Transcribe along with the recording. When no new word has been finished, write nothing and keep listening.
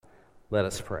Let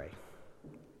us pray.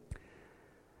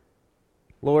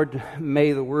 Lord,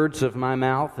 may the words of my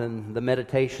mouth and the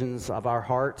meditations of our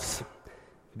hearts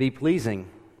be pleasing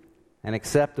and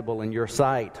acceptable in your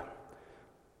sight.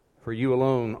 For you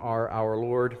alone are our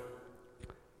Lord,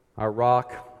 our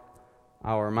rock,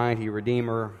 our mighty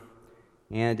Redeemer,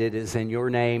 and it is in your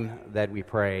name that we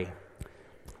pray.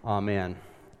 Amen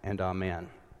and amen.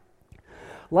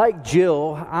 Like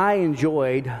Jill, I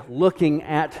enjoyed looking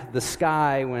at the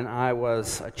sky when I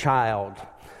was a child.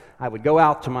 I would go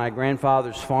out to my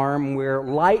grandfather's farm where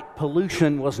light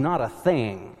pollution was not a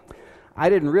thing. I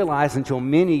didn't realize until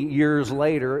many years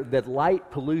later that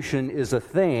light pollution is a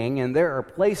thing, and there are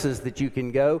places that you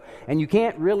can go and you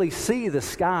can't really see the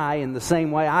sky in the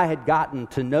same way I had gotten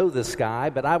to know the sky,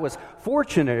 but I was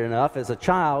fortunate enough as a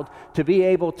child to be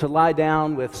able to lie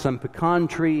down with some pecan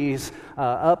trees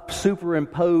up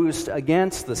superimposed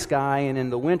against the sky, and in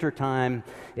the wintertime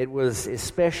it was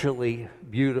especially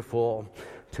beautiful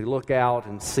to look out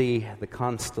and see the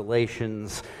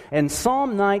constellations. And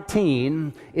Psalm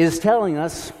 19 is telling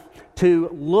us to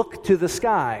look to the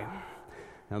sky.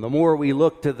 Now, the more we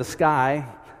look to the sky,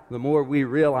 the more we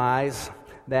realize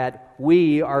that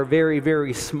we are very,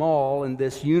 very small, and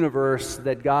this universe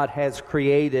that God has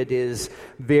created is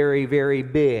very, very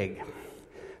big.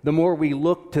 The more we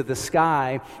look to the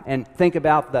sky and think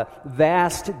about the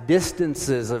vast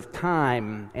distances of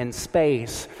time and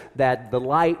space that the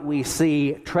light we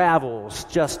see travels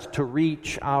just to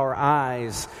reach our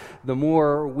eyes, the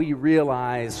more we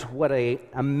realize what an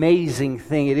amazing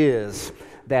thing it is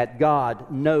that God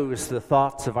knows the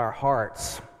thoughts of our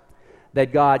hearts,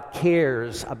 that God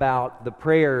cares about the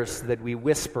prayers that we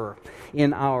whisper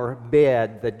in our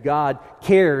bed, that God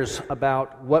cares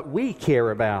about what we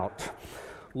care about.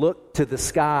 Look to the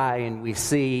sky and we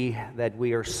see that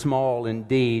we are small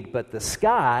indeed, but the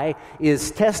sky is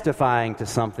testifying to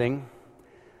something.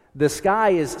 The sky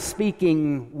is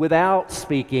speaking without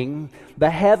speaking. The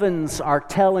heavens are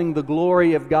telling the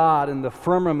glory of God, and the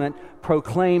firmament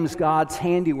proclaims God's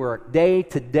handiwork. Day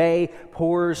to day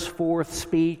pours forth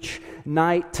speech.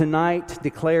 Night to night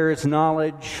declares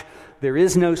knowledge. There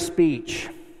is no speech.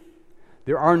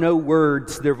 There are no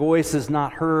words. Their voice is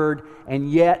not heard,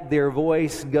 and yet their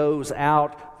voice goes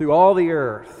out through all the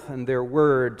earth, and their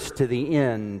words to the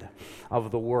end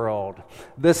of the world.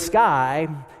 The sky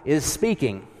is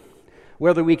speaking,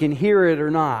 whether we can hear it or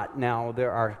not. Now,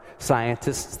 there are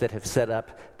scientists that have set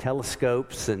up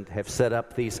telescopes and have set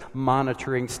up these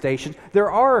monitoring stations.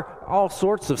 There are all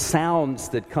sorts of sounds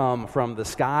that come from the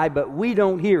sky, but we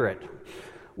don't hear it.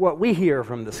 What we hear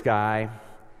from the sky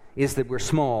is that we're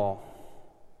small,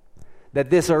 that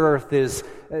this earth is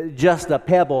just a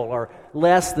pebble or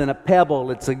less than a pebble.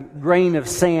 It's a grain of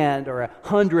sand or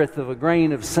 1/100th of a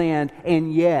grain of sand,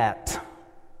 and yet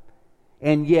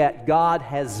God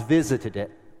has visited it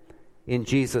in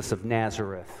Jesus of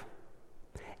Nazareth.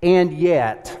 And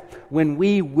yet, when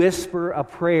we whisper a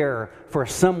prayer for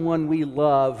someone we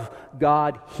love,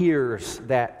 God hears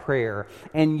that prayer.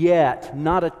 And yet,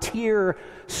 not a tear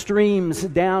streams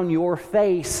down your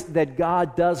face that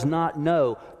God does not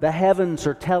know. The heavens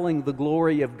are telling the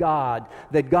glory of God,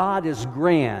 that God is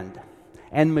grand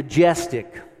and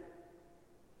majestic,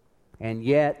 and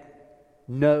yet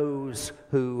knows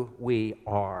who we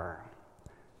are.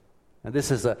 Now,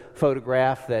 this is a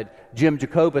photograph that Jim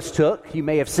Jacobus took. You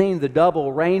may have seen the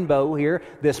double rainbow here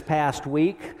this past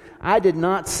week. I did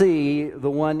not see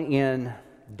the one in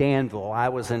Danville. I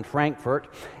was in Frankfurt,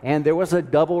 and there was a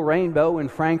double rainbow in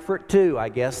Frankfurt too. I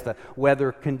guess the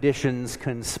weather conditions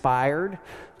conspired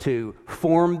to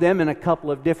form them in a couple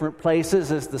of different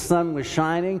places as the sun was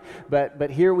shining.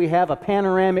 But here we have a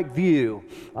panoramic view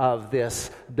of this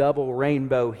double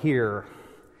rainbow here.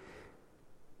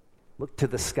 Look to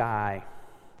the sky,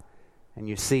 and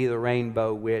you see the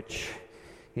rainbow, which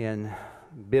in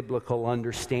biblical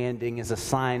understanding is a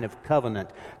sign of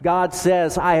covenant. God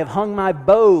says, I have hung my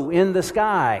bow in the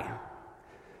sky.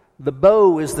 The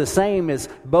bow is the same as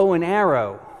bow and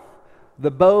arrow.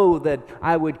 The bow that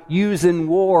I would use in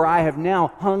war, I have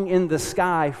now hung in the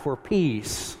sky for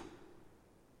peace.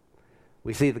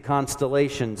 We see the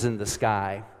constellations in the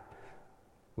sky.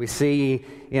 We see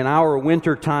in our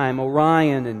wintertime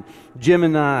Orion and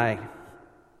Gemini,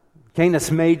 Canis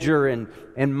Major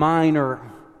and Minor.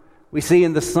 We see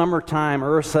in the summertime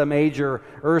Ursa Major,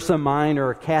 Ursa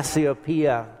Minor,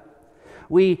 Cassiopeia.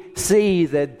 We see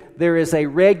that there is a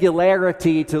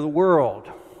regularity to the world.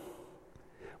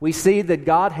 We see that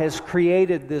God has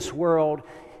created this world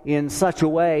in such a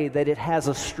way that it has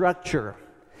a structure.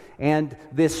 And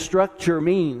this structure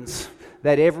means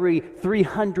that every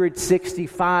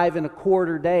 365 and a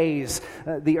quarter days,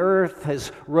 the earth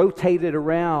has rotated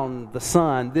around the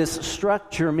sun. This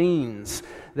structure means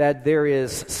that there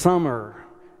is summer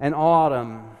and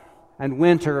autumn and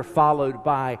winter followed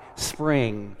by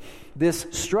spring. This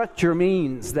structure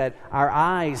means that our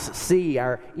eyes see,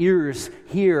 our ears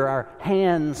hear, our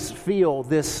hands feel.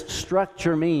 This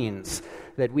structure means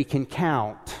that we can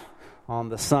count on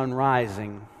the sun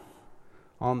rising,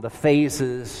 on the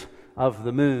phases of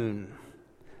the moon,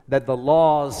 that the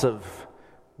laws of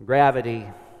gravity,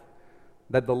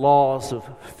 that the laws of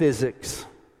physics,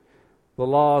 the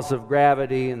laws of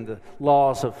gravity and the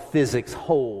laws of physics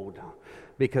hold,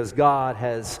 because God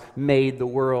has made the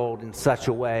world in such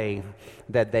a way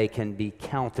that they can be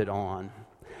counted on.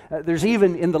 There's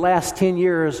even in the last 10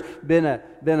 years been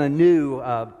a new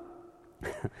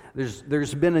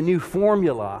there's been a new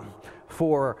formula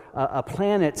for a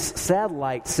planet's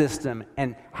satellite system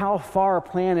and how far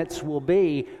planets will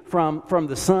be from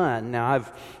the sun. Now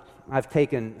I've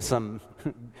taken some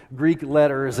Greek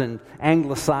letters and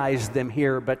anglicized them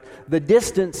here, but the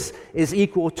distance is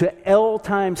equal to L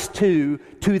times 2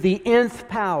 to the nth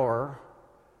power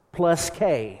plus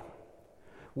K,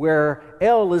 where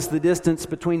L is the distance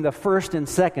between the first and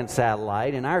second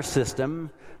satellite in our system,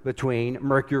 between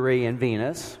Mercury and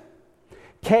Venus.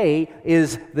 K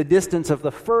is the distance of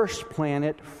the first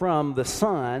planet from the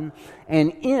sun,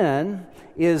 and N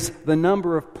is the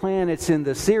number of planets in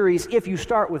the series if you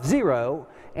start with 0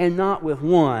 and not with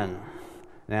 1.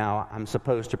 Now, I'm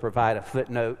supposed to provide a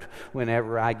footnote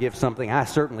whenever I give something. I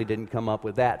certainly didn't come up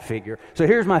with that figure. So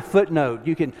here's my footnote.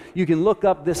 You can look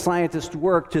up this scientist's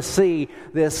work to see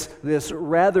this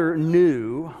rather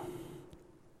new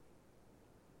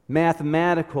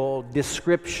mathematical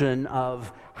description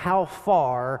of how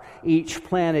far each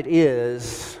planet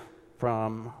is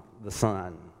from the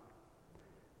sun.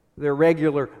 There are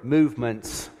regular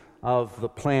movements of the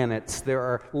planets. There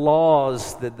are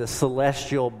laws that the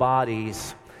celestial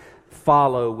bodies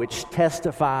follow which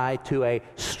testify to a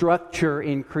structure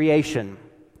in creation.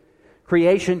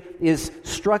 Creation is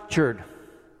structured.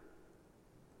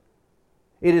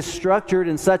 It is structured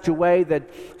in such a way that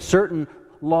certain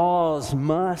laws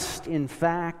must, in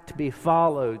fact, be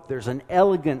followed. There's an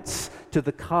elegance to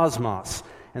the cosmos.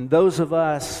 And those of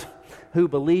us who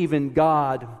believe in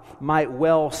God might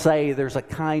well say there's a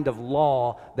kind of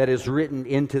law that is written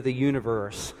into the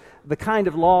universe. The kind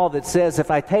of law that says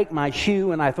if I take my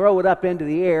shoe and I throw it up into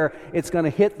the air, it's going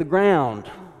to hit the ground.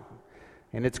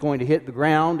 And it's going to hit the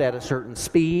ground at a certain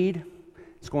speed.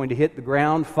 It's going to hit the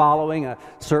ground following a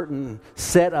certain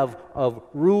set of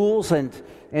rules. And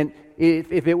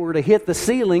if it were to hit the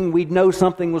ceiling, we'd know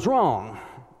something was wrong,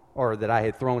 or that I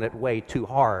had thrown it way too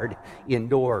hard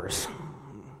indoors.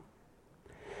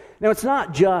 Now, it's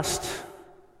not just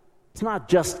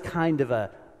kind of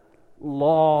a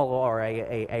law or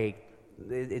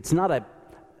it's not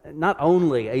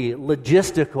only a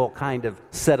logistical kind of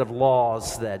set of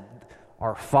laws that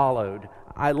are followed.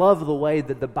 I love the way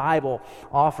that the Bible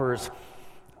offers,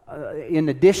 in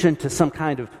addition to some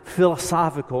kind of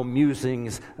philosophical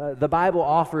musings, the Bible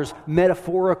offers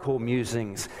metaphorical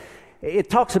musings.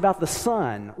 It talks about the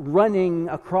sun running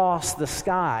across the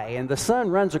sky, and the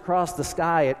sun runs across the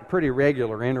sky at pretty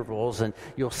regular intervals, and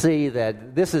you'll see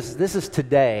that this is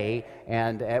today,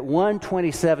 and at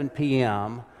 1:27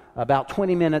 p.m., about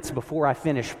 20 minutes before I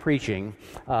finish preaching,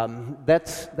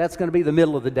 that's going to be the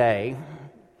middle of the day.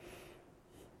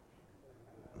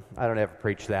 I don't ever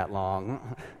preach that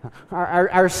long.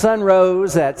 Our sun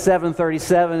rose at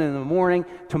 7:37 in the morning.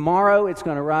 Tomorrow it's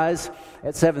going to rise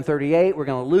at 7:38. We're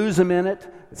going to lose a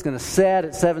minute. It's going to set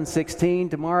at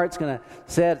 7:16. Tomorrow it's going to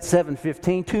set at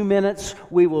 7:15. 2 minutes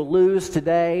we will lose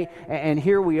today. And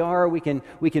here we are. We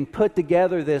can put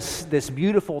together this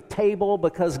beautiful table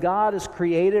because God has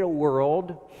created a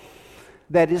world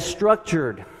that is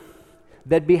structured,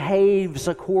 that behaves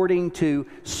according to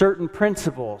certain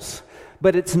principles.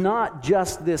 But it's not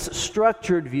just this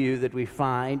structured view that we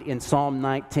find in Psalm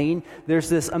 19. There's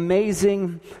this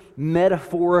amazing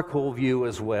metaphorical view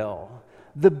as well.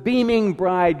 The beaming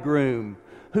bridegroom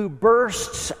who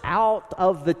bursts out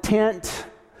of the tent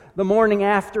the morning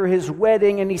after his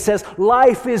wedding and he says,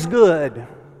 "Life is good.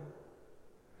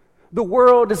 The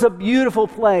world is a beautiful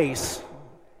place.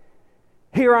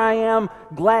 Here I am,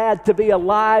 glad to be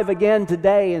alive again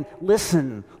today." And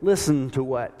listen to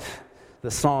what the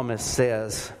psalmist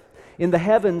says. In the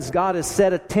heavens, God has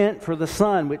set a tent for the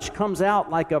sun, which comes out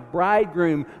like a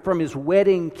bridegroom from his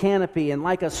wedding canopy, and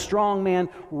like a strong man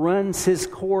runs his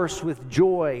course with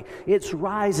joy. Its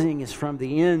rising is from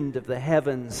the end of the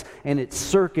heavens, and its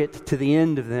circuit to the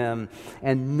end of them,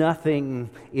 and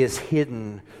nothing is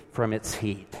hidden from its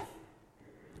heat.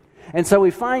 And so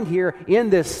we find here in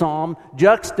this psalm,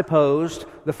 juxtaposed,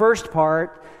 the first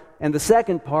part and the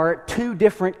second part, two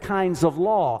different kinds of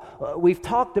law. We've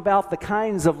talked about the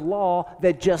kinds of law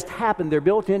that just happen. They're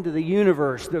built into the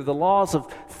universe. They're the laws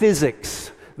of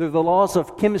physics. They're the laws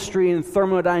of chemistry and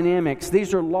thermodynamics.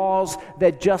 These are laws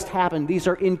that just happen. These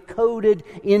are encoded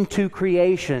into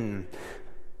creation.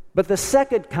 But the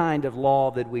second kind of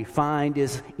law that we find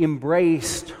is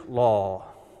embraced law.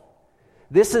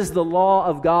 This is the law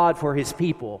of God for His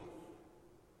people.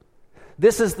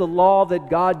 This is the law that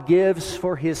God gives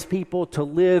for His people to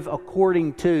live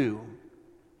according to.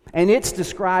 And it's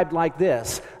described like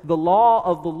this: the law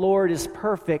of the Lord is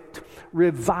perfect,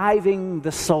 reviving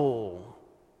the soul.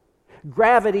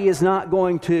 Gravity is not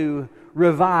going to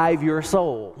revive your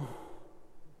soul.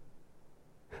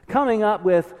 Coming up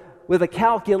with a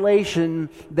calculation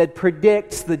that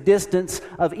predicts the distance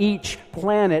of each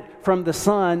planet from the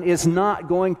sun is not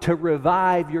going to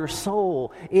revive your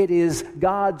soul. It is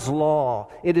God's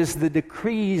law. It is the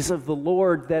decrees of the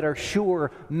Lord that are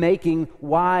sure, making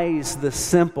wise the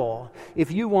simple.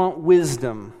 If you want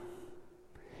wisdom,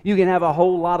 you can have a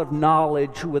whole lot of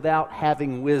knowledge without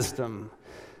having wisdom.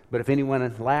 But if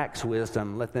anyone lacks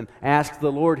wisdom, let them ask the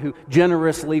Lord, who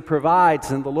generously provides,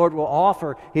 and the Lord will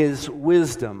offer His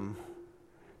wisdom.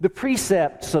 The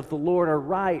precepts of the Lord are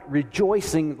right,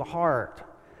 rejoicing the heart.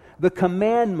 The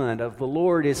commandment of the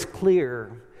Lord is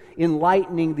clear,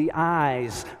 enlightening the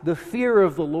eyes. The fear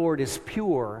of the Lord is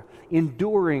pure,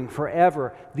 enduring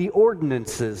forever. The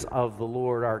ordinances of the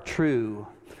Lord are true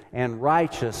and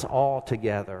righteous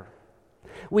altogether.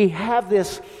 We have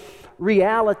this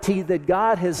reality that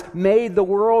God has made the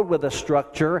world with a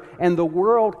structure, and the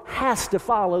world has to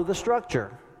follow the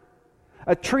structure.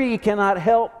 A tree cannot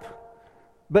help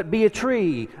but be a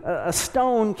tree. A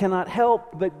stone cannot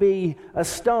help but be a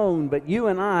stone. But you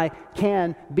and I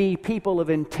can be people of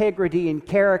integrity and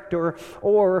character,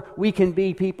 or we can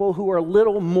be people who are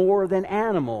little more than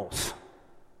animals.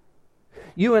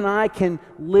 You and I can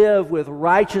live with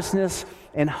righteousness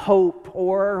and hope,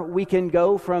 or we can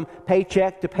go from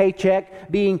paycheck to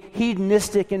paycheck, being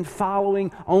hedonistic and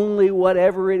following only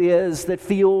whatever it is that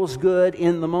feels good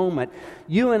in the moment.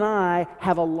 You and I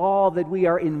have a law that we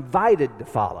are invited to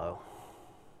follow,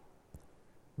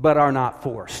 but are not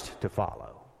forced to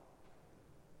follow.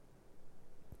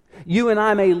 You and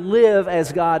I may live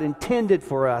as God intended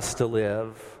for us to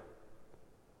live,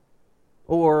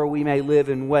 or we may live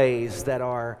in ways that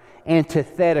are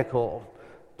antithetical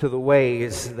to the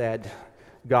ways that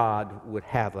God would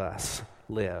have us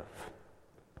live.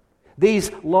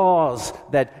 These laws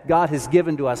that God has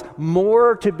given to us,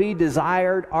 more to be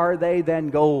desired are they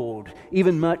than gold,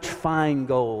 even much fine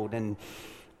gold, and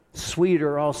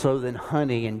sweeter also than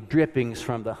honey and drippings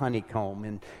from the honeycomb.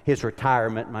 In his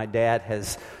retirement, my dad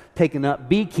has taken up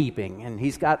beekeeping, and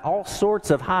he's got all sorts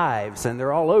of hives, and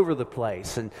they're all over the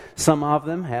place, and some of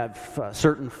them have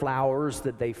certain flowers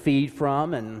that they feed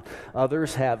from, and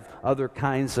others have other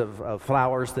kinds of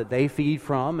flowers that they feed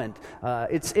from, and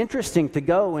it's interesting to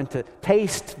go and to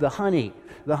taste the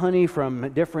honey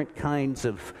from different kinds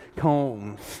of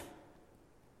combs.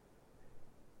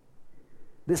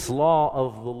 This law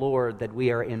of the Lord that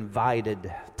we are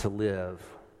invited to live,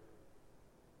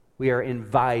 we are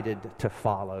invited to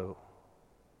follow.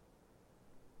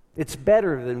 It's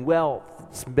better than wealth.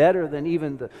 It's better than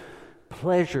even the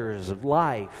pleasures of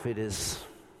life. It is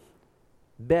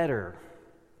better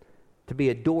to be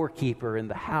a doorkeeper in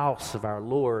the house of our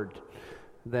Lord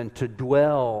than to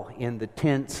dwell in the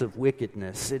tents of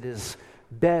wickedness. It is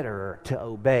better to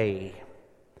obey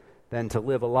than to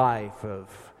live a life of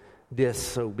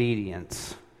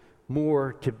disobedience.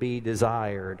 More to be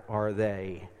desired are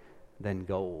they than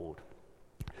gold.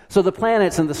 So the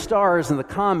planets and the stars and the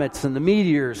comets and the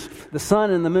meteors, the sun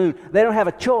and the moon, they don't have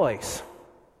a choice.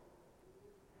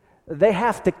 They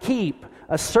have to keep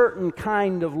a certain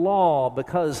kind of law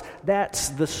because that's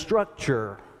the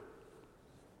structure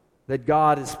that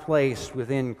God has placed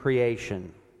within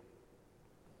creation.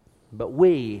 But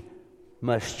we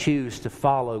must choose to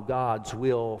follow God's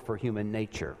will for human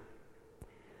nature.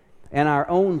 And our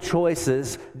own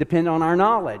choices depend on our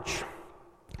knowledge,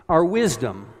 our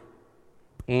wisdom,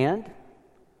 and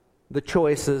the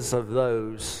choices of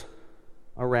those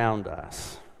around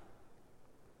us.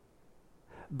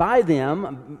 By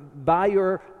them, by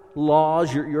your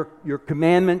laws, your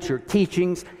commandments, your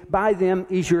teachings. By them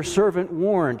is your servant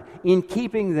warned. In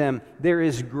keeping them there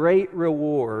is great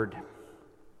reward.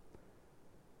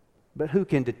 But who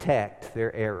can detect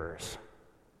their errors?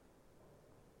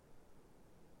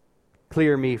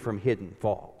 Clear me from hidden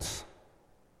faults.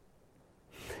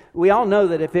 We all know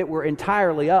that if it were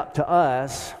entirely up to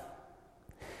us,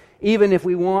 even if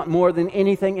we want more than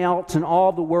anything else in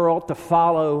all the world to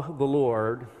follow the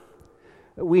Lord,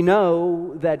 we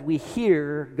know that we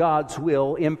hear God's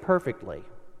will imperfectly.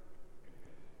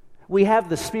 We have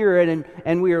the Spirit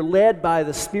and we are led by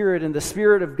the Spirit, and the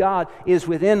Spirit of God is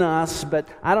within us. But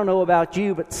I don't know about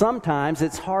you, but sometimes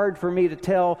it's hard for me to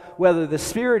tell whether the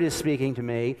Spirit is speaking to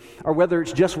me or whether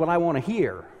it's just what I want to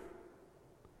hear.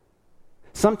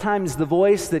 Sometimes the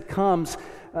voice that comes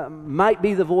might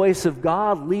be the voice of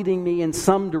God leading me in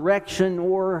some direction,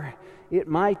 or it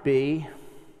might be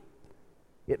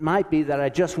that I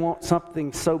just want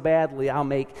something so badly I'll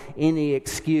make any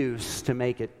excuse to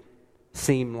make it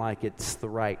seem like it's the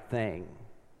right thing.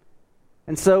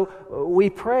 And so we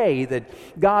pray that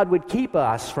God would keep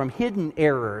us from hidden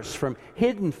errors, from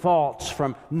hidden faults,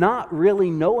 from not really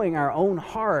knowing our own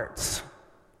hearts.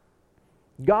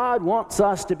 God wants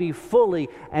us to be fully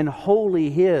and wholly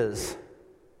His.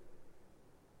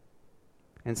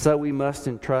 And so we must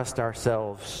entrust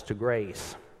ourselves to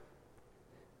grace,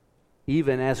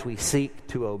 even as we seek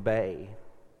to obey.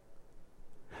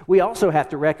 We also have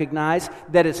to recognize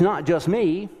that it's not just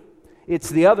me, it's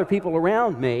the other people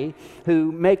around me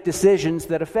who make decisions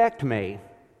that affect me.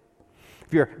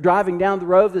 If you're driving down the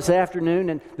road this afternoon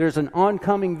and there's an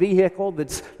oncoming vehicle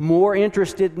that's more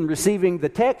interested in receiving the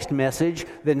text message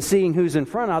than seeing who's in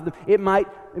front of them, it might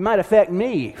affect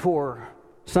me for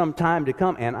some time to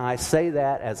come. And I say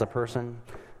that as a person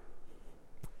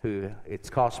who it's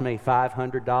cost me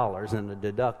 $500 in a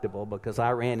deductible because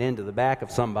I ran into the back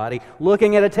of somebody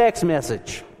looking at a text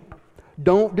message.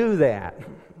 Don't do that.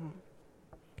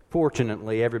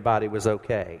 Fortunately, everybody was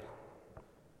okay.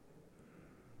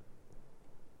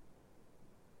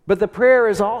 But the prayer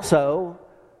is also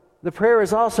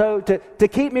to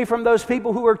keep me from those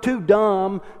people who are too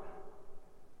dumb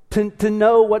to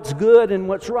know what's good and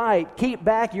what's right. Keep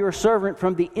back your servant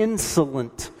from the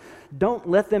insolent. Don't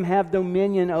let them have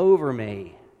dominion over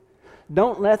me.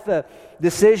 Don't let the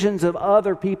decisions of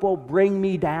other people bring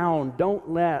me down. Don't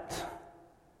let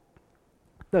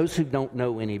those who don't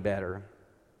know any better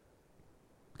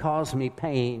cause me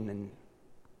pain and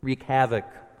wreak havoc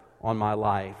on my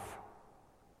life.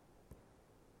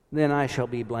 Then I shall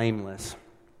be blameless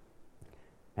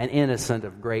and innocent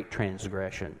of great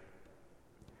transgression.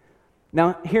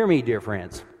 Now, hear me, dear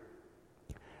friends.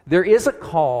 There is a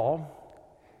call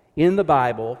in the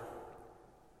Bible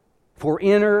for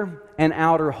inner and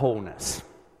outer wholeness.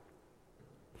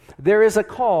 There is a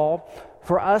call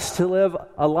for us to live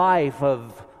a life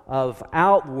of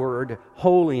outward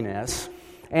holiness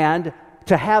and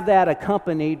to have that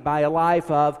accompanied by a life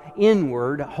of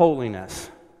inward holiness.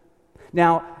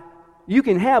 Now, you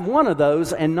can have one of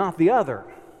those and not the other.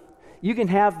 You can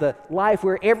have the life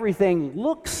where everything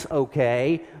looks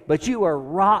okay, but you are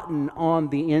rotten on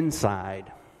the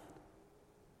inside.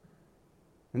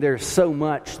 And there's so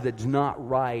much that's not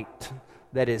right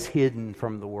that is hidden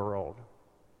from the world.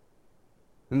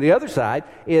 And the other side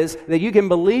is that you can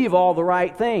believe all the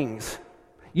right things.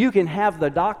 You can have the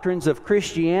doctrines of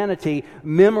Christianity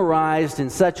memorized in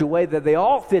such a way that they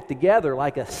all fit together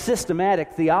like a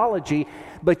systematic theology,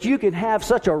 but you can have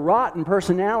such a rotten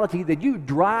personality that you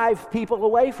drive people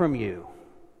away from you.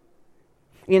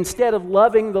 Instead of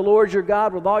loving the Lord your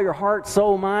God with all your heart,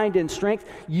 soul, mind, and strength,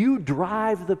 you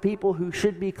drive the people who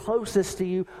should be closest to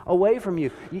you away from you.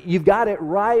 You've got it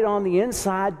right on the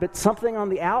inside, but something on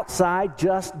the outside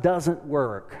just doesn't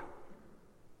work.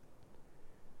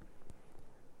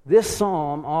 This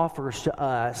psalm offers to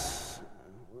us,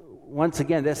 once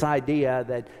again, this idea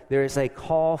that there is a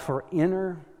call for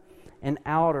inner and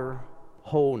outer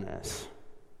wholeness.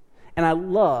 And I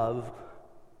love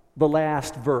the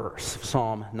last verse of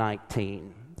Psalm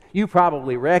 19. You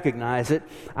probably recognize it.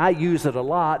 I use it a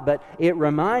lot, but it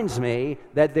reminds me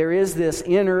that there is this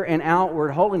inner and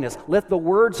outward holiness. Let the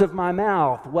words of my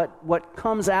mouth, what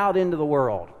comes out into the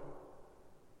world,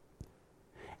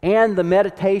 and the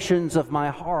meditations of my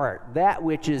heart, that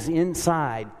which is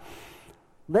inside,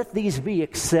 let these be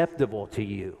acceptable to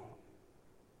you.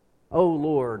 O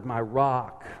Lord, my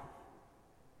rock,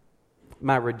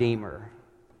 my Redeemer.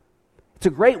 It's a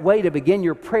great way to begin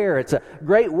your prayer. It's a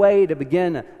great way to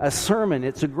begin a sermon.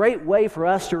 It's a great way for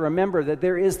us to remember that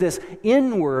there is this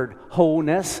inward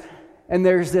wholeness And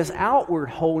there's this outward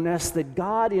wholeness that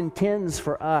God intends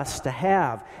for us to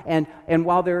have. And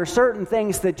while there are certain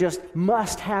things that just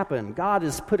must happen, God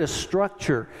has put a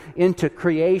structure into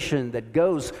creation that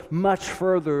goes much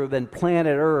further than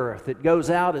planet Earth. It goes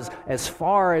out as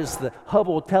far as the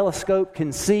Hubble telescope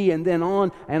can see, and then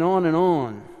on and on and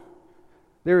on.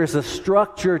 There is a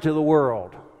structure to the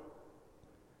world.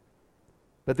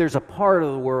 But there's a part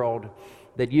of the world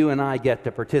that you and I get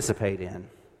to participate in.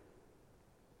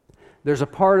 There's a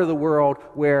part of the world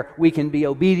where we can be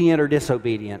obedient or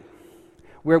disobedient,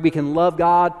 where we can love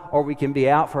God or we can be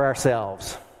out for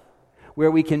ourselves,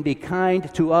 where we can be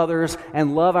kind to others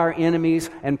and love our enemies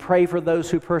and pray for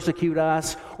those who persecute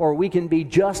us, or we can be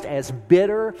just as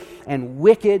bitter and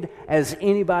wicked as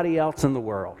anybody else in the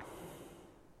world.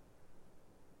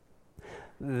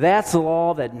 That's a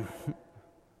law that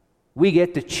we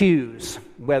get to choose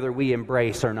whether we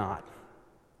embrace or not.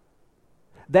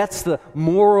 That's the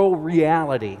moral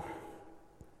reality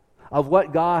of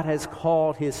what God has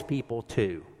called His people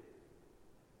to.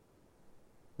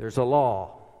 There's a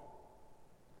law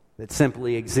that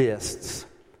simply exists,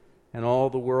 and all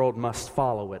the world must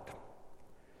follow it.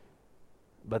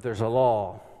 But there's a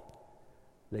law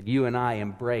that you and I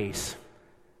embrace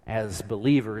as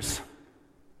believers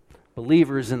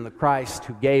in the Christ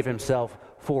who gave Himself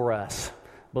for us.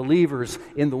 Believers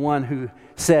in the one who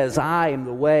says, I am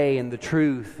the way and the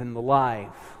truth and the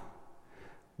life.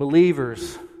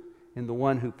 Believers in the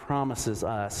one who promises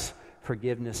us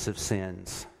forgiveness of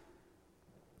sins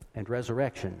and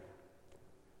resurrection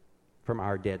from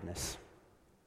our deadness.